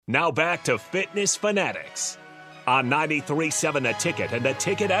Now back to Fitness Fanatics on 93.7 The Ticket and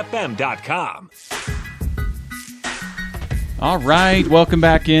theticketfm.com. All right, welcome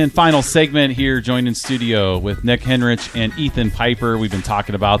back in. Final segment here, joined in studio with Nick Henrich and Ethan Piper. We've been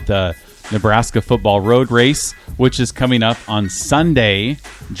talking about the Nebraska football road race, which is coming up on Sunday,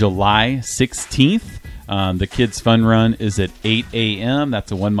 July 16th. The kids' fun run is at 8 a.m.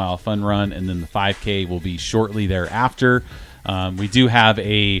 That's a 1-mile fun run, and then the 5K will be shortly thereafter. We do have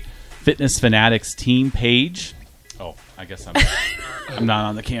a Fitness Fanatics team page. Oh, I guess I'm not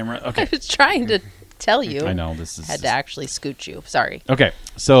on the camera. Okay. I was trying to tell you. I know this is. Had to actually scoot you. Sorry. Okay.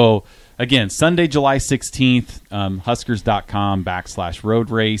 So again, Sunday, July 16th, Huskers.com/road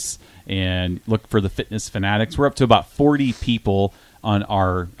race, and look for the Fitness Fanatics. We're up to about 40 people on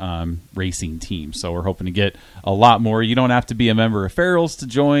our racing team, so we're hoping to get a lot more. You don't have to be a member of Farrell's to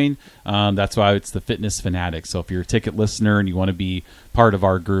join. That's why it's the Fitness Fanatics. So if you're a ticket listener and you want to be part of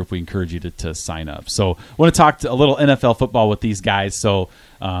our group, we encourage you to sign up. So I want to talk a little NFL football with these guys. So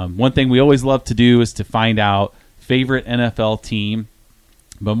one thing we always love to do is to find out favorite NFL team,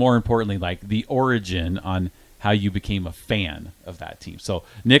 but more importantly, like the origin on how you became a fan of that team. So,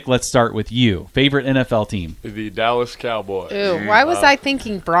 Nick, let's start with you. Favorite NFL team? The Dallas Cowboys. Ooh, why was I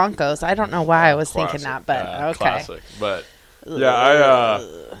thinking Broncos? I don't know why I was thinking that, but okay. Classic. But, yeah,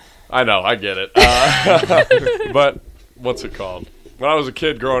 I know, I get it. But what's it called? When I was a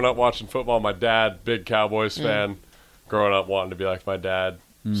kid growing up watching football, my dad, big Cowboys fan, growing up wanting to be like my dad,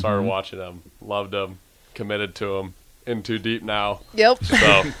 started watching them, loved them, committed to them. In too deep now. Yep.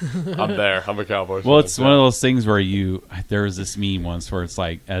 So I'm there. I'm a Cowboys fan. Well, it's one of those things where there was this meme once where it's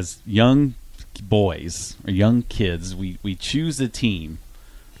like, as young boys or young kids, we choose a team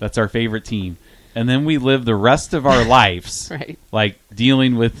that's our favorite team, and then we live the rest of our lives right. like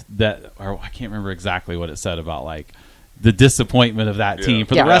dealing with that. Or I can't remember exactly what it said about like the disappointment of that team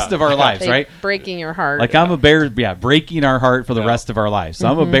for the rest of our lives, right? Breaking your heart. Like I'm a Bears, breaking our heart for the rest of our lives. So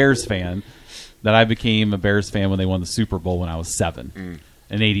I'm a Bears fan. That I became a Bears fan when they won the Super Bowl when I was 7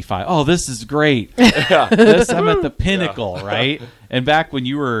 in '85. Oh, this is great! I'm at the pinnacle, right? And back when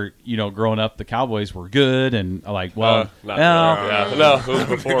you were, growing up, the Cowboys were good, and like, no, it was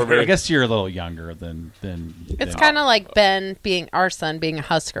before me. I guess you're a little younger than. It's kind of like Ben our son being a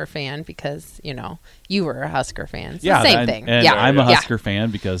Husker fan because you were a Husker fan. It's the same thing. And I'm a Husker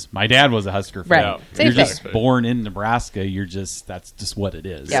fan because my dad was a Husker fan. Right. Same You're thing. just born in Nebraska. That's just what it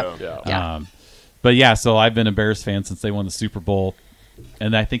is. Yep. Yeah. But yeah, so I've been a Bears fan since they won the Super Bowl,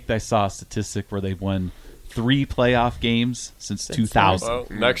 and I think I saw a statistic where they've won 3 playoff games since 2000. Well,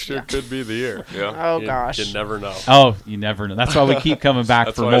 next year could be the year. Yeah. Oh, gosh. You never know. Oh, you never know. That's why we keep coming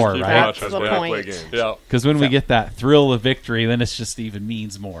back for more, right? That's the point. Yeah. Because when we get that thrill of victory, then it just even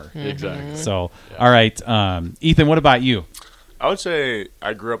means more. Exactly. So, all right, Ethan, what about you? I would say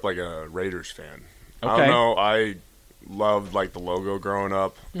I grew up like a Raiders fan. Okay. I don't know. I loved like the logo growing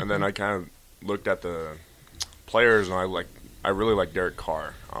up, and then I kind of looked at the players, and I really like Derek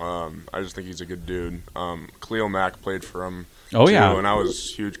Carr. I just think he's a good dude. Khalil Mack played for him. Oh, too, yeah. And I was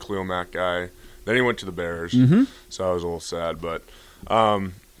a huge Khalil Mack guy. Then he went to the Bears, so I was a little sad. But,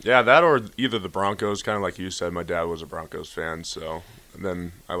 that or either the Broncos, kind of like you said. My dad was a Broncos fan, so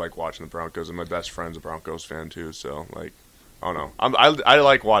then I like watching the Broncos, and my best friend's a Broncos fan too, so, like, I don't know. I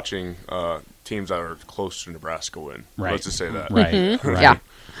like watching teams that are close to Nebraska win. Right. Let's just say that. Right. Right. Yeah.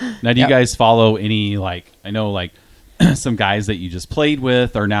 Now, do you guys follow any, I know, some guys that you just played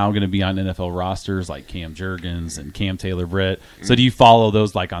with are now going to be on NFL rosters, like Cam Jurgens and Cam Taylor-Britt. So do you follow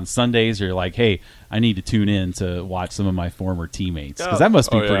those, on Sundays, or you're like, hey, I need to tune in to watch some of my former teammates? Because that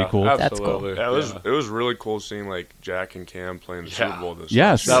must be pretty cool. Absolutely. That's cool. Yeah, it was really cool seeing, Jack and Cam playing the Super Bowl this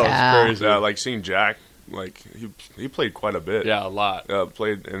Yes. year. That was crazy. Yeah, seeing Jack, he played quite a bit. Yeah, a lot.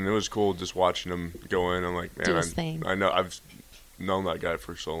 And it was cool just watching him go in. I'm like, man, Do his thing. I know I've known that guy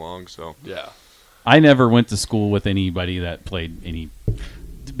for so long. So Yeah. I never went to school with anybody that played any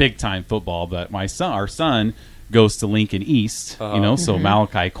big-time football, but our son goes to Lincoln East, so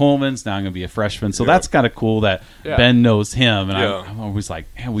Malachi Coleman's now going to be a freshman. So that's kind of cool that Ben knows him. And I'm always like,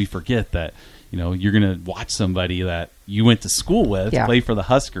 man, we forget that, you're going to watch somebody that you went to school with play for the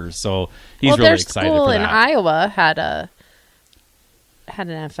Huskers. So he's really excited for that. Their school in Iowa had an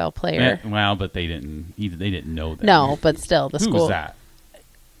NFL player. Well, but they didn't know that. No, but still, the school. Who was that?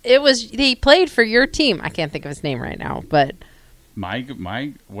 He played for your team. I can't think of his name right now, but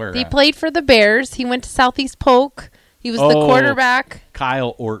where he played for the Bears. He went to Southeast Polk. He was the quarterback.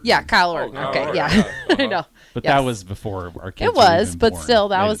 Kyle Orton. Yeah, Kyle Orton. Okay, yeah. I know. But that was before our kids It was, were but even born. still,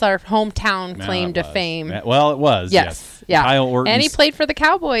 that was our hometown claim to fame. Well, it was. Yes. Yeah. Kyle Orton. And he played for the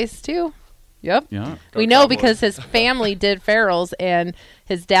Cowboys, too. Yep. Yeah. We know because his family did Farrell's, and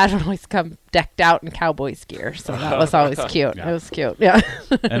his dad would always come decked out in Cowboys gear. So that was always cute. Yeah. It was cute. Yeah.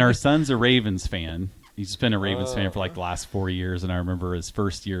 And our son's a Ravens fan. He's been a Ravens fan for like the last 4 years, and I remember his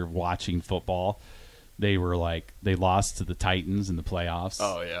first year watching football. They were like, they lost to the Titans in the playoffs.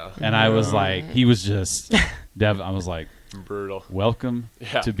 Oh, yeah. And I was like, he was just, I was like, Brutal. welcome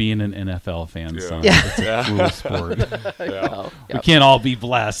to being an NFL fan, son. Yeah. It's a cool sport. Yeah. We can't all be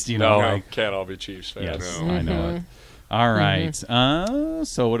blessed, you know. No, like, can't all be Chiefs fans. yes, I know it. All right.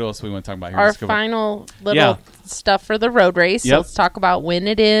 So what else we want to talk about here? Our Let's go back. final little stuff for the road race. Yep. So let's talk about when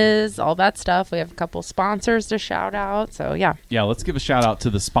it is, all that stuff. We have a couple sponsors to shout out. So, yeah. Yeah, let's give a shout out to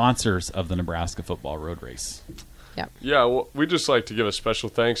the sponsors of the Nebraska Football Road Race. Yeah, well, we just like to give a special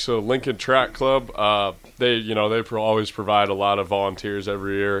thanks to Lincoln Track Club. They always provide a lot of volunteers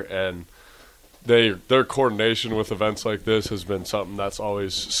every year, and their coordination with events like this has been something that's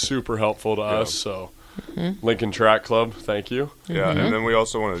always super helpful to us. So, Lincoln Track Club, thank you. Yeah, and then we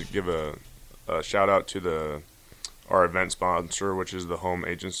also want to give a shout out to our event sponsor, which is the home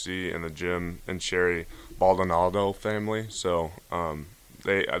agency and the Jim and Sherry Baldonado family. So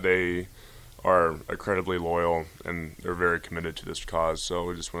they are incredibly loyal, and they're very committed to this cause. So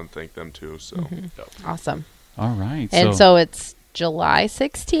we just want to thank them too. So Awesome. All right. And so it's July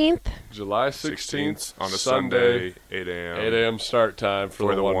 16th. July 16th on a Sunday, 8 a.m. 8 a.m. start time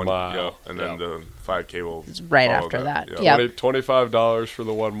for the 1 mile. Yep, and then the 5K will Right follow after that. Yep. Yeah. $25 for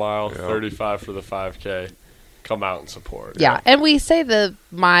the 1 mile, Yep. $35 for the 5K. Come out and support. Yeah, and we say the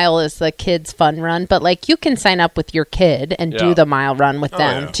mile is the kids' fun run, but like you can sign up with your kid and do the mile run with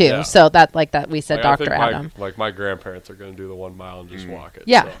them yeah. too. Yeah. So that we said, Like, Dr. I think Adam. my grandparents are going to do the 1 mile and just walk it.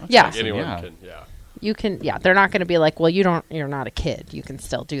 Yeah, so yeah. like anyone Yeah. can. Yeah. You can, they're not going to be like, well, you're not a kid. You can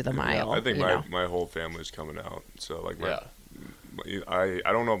still do the mile. I think you know. my whole family's coming out. So like Yeah. I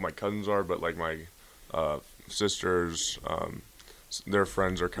don't know if my cousins are, but like my sisters, their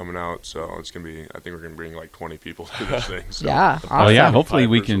friends are coming out. So it's gonna be. I think we're gonna bring like 20 people to this thing. So. Yeah. Oh yeah, awesome. hopefully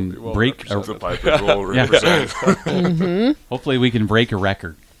we Pipers will can be well break. represented. The Pipers will represent. Hopefully we can break a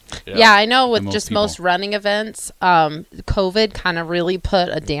record. Yeah, I know with most just people. most running events, COVID kind of really put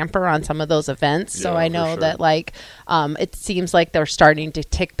a damper on some of those events. So Yeah, I for know sure. that like it seems like they're starting to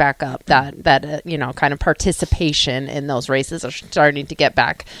tick back up. That kind of participation in those races are starting to get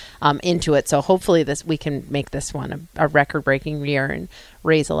back into it. So hopefully we can make this one a record-breaking year and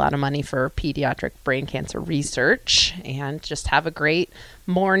raise a lot of money for pediatric brain cancer research and just have a great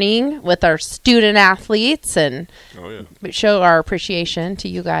morning with our student athletes and Oh yeah. show our appreciation to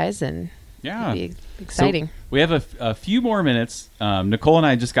you guys and Yeah. it'll be exciting. So we have a few more minutes. Nicole and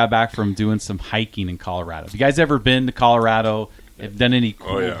I just got back from doing some hiking in Colorado. Have you guys ever been to Colorado? Have done any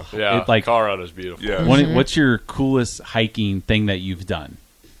cool? Oh, yeah. Yeah. like Colorado's beautiful. Yeah. what's your coolest hiking thing that you've done?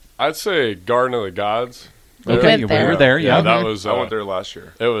 I'd say Garden of the Gods. Okay, went we there. were there. Yeah, Yeah. that was. I went there last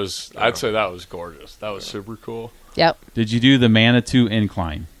year. It was. I'd say that was gorgeous. That was super cool. Yep. Did you do the Manitou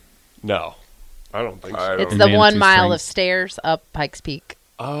Incline? No, I don't think I so. don't- It's In the Manitou 1 mile Springs. of stairs up Pikes Peak.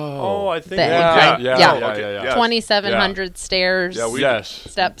 Oh, I think The yeah, incline. yeah, Yeah. yeah, Okay, yeah. yeah. 2,700 stairs, Yeah, we- Yes.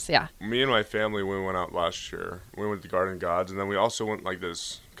 steps. Yeah. Me and my family, we went out last year. We went to the Garden of Gods, and then we also went like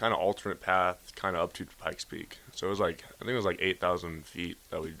this kind of alternate path, kind of up to Pikes Peak. So it was like, I think it was like 8,000 feet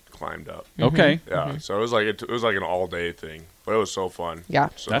that we climbed up. Okay, Yeah, so it was like it was like an all day thing, but it was so fun. Yeah.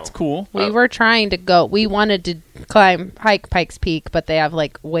 So, that's cool. We were trying to go. We wanted to hike Pikes Peak, but they have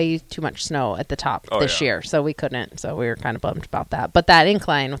like way too much snow at the top Oh, this yeah. year, so we couldn't. So we were kind of bummed about that. But that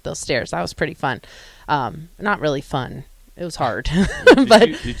incline with those stairs, that was pretty fun. Not really fun. It was hard, but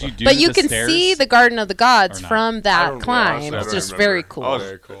Did you do but you the can stairs? see the Garden of the Gods Or not? from I that don't- climb. honestly, I It's don't just remember. very cool. Oh,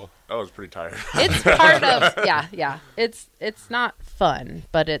 Very cool. I was pretty tired. It's part of yeah. It's not fun,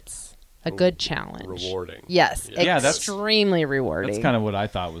 but it's a good challenge. Rewarding. Yes, Yeah, that's- extremely rewarding. That's kind of what I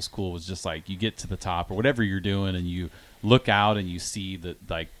thought was cool. Was just like you get to the top or whatever you're doing, and you look out and you see the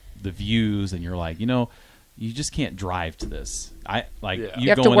views, and you're like, you just can't drive to this. Yeah. You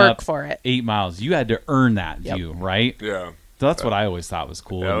have to going work up for it. 8 miles. You had to earn that Yep. view, right? Yeah. So that's what I always thought was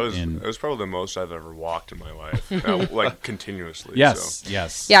cool. Yeah, and it was probably the most I've ever walked in my life, like continuously. yes, So.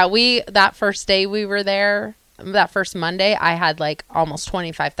 yes. Yeah, that first day we were there, that first Monday, I had like almost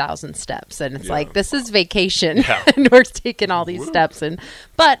 25,000 steps, and it's Yeah. like this is vacation, and we're taking all these steps,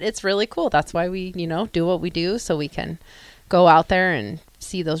 but it's really cool. That's why we do what we do, so we can go out there and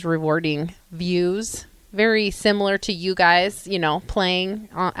see those rewarding views. Very similar to you guys, playing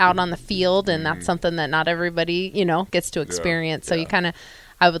out on the field, and that's something that not everybody, gets to experience. So you kind of,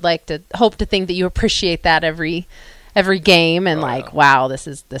 I would like to hope to think that you appreciate that every game, and wow, this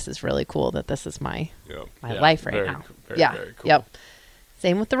is really cool that this is my Yep. my Yeah, life right very now. cool. Very, Yeah. very cool. Yep.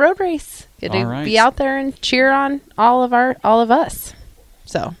 Same with the road race. Get to All right. be out there and cheer on all of us.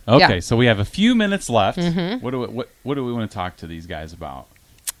 So Okay, yeah. so we have a few minutes left. Mm-hmm. What do we want to talk to these guys about?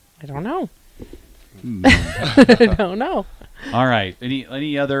 I don't know. I don't know. All right.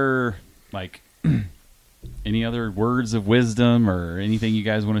 Any other like any other words of wisdom or anything you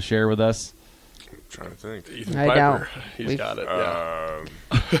guys want to share with us? I'm trying to think. Ethan I Piper, don't. he's got it. Yeah.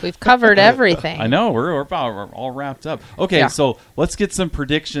 We've covered everything. I know we're about all wrapped up. Okay, Yeah. so let's get some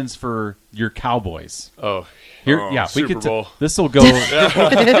predictions for your Cowboys. Oh, Here, Oh, yeah, we Super could. Bowl. This will go.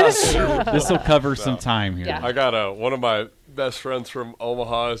 This will cover some time here. Yeah. I got one of my best friends from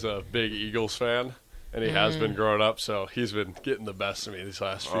Omaha is a big Eagles fan, and he has been growing up, so he's been getting the best of me these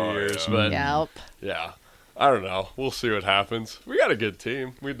last few years. yeah. But Yep. yeah, I don't know. We'll see what happens. We got a good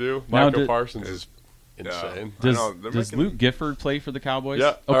team. We do. Now, Michael did- Parsons is insane. I Does know, they're does making- Luke Gifford play for the Cowboys?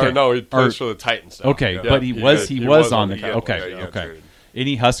 Yeah. Okay. Or no, he plays Or- for the Titans now. Okay, Yeah. but he was on the Eagles. Okay, Yeah, he got okay. traded.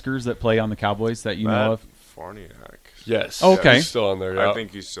 Any Huskers that play on the Cowboys that you know Matt of? Farniak. Yes. Okay. He's still on there. I Yeah.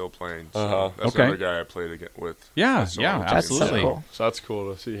 think he's still playing. So Uh-huh. That's Okay. another guy I played with. Yeah, So yeah, on the That's team. so absolutely. cool. So that's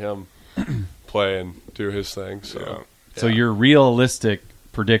cool to see him play and do his thing. So Yeah. So your realistic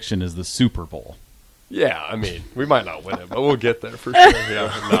prediction is the Super Bowl. yeah, I mean, we might not win it, but we'll get there for sure.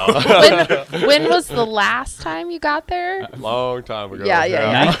 Yeah, When was the last time you got there? no, long time ago.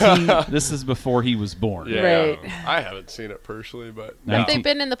 Yeah. 19. This is before he was born. Yeah. Right. I haven't seen it personally, but Have Have they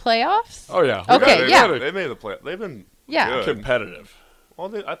been in the playoffs? oh yeah, Okay, yeah. They made the play. They've been Yeah. good. competitive.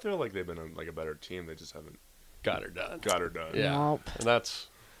 Well, I feel like they've been like a better team. They just haven't Got her done. got her done. Yeah, Nope. and that's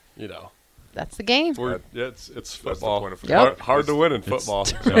That's the game. it's That's the football. point of Yep. football. Hard to win in football.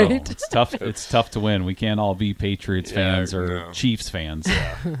 No, Right. it's tough. It's tough to win. We can't all be Patriots Yeah, fans or no. Chiefs fans,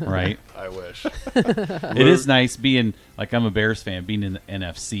 right? I wish. It is nice being like I'm a Bears fan, being in the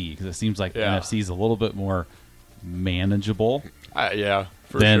NFC because it seems like the Yeah. NFC is a little bit more manageable Yeah,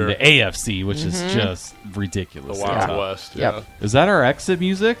 for than sure. the AFC, which is just ridiculous. The Wild Yeah. West. Yep. Yeah. Is that our exit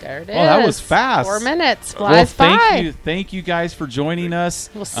music? There it is. Oh, that was fast. 4 minutes. Well, Flies by. thank you guys for joining us.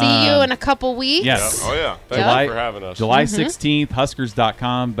 We'll see you in a couple weeks. Yes. Oh yeah. Thank July- you for having us. July 16th,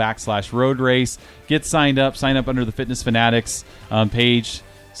 Huskers.com/road race. Get signed up. Sign up under the Fitness Fanatics page.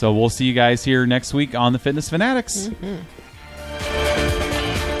 So we'll see you guys here next week on the Fitness Fanatics.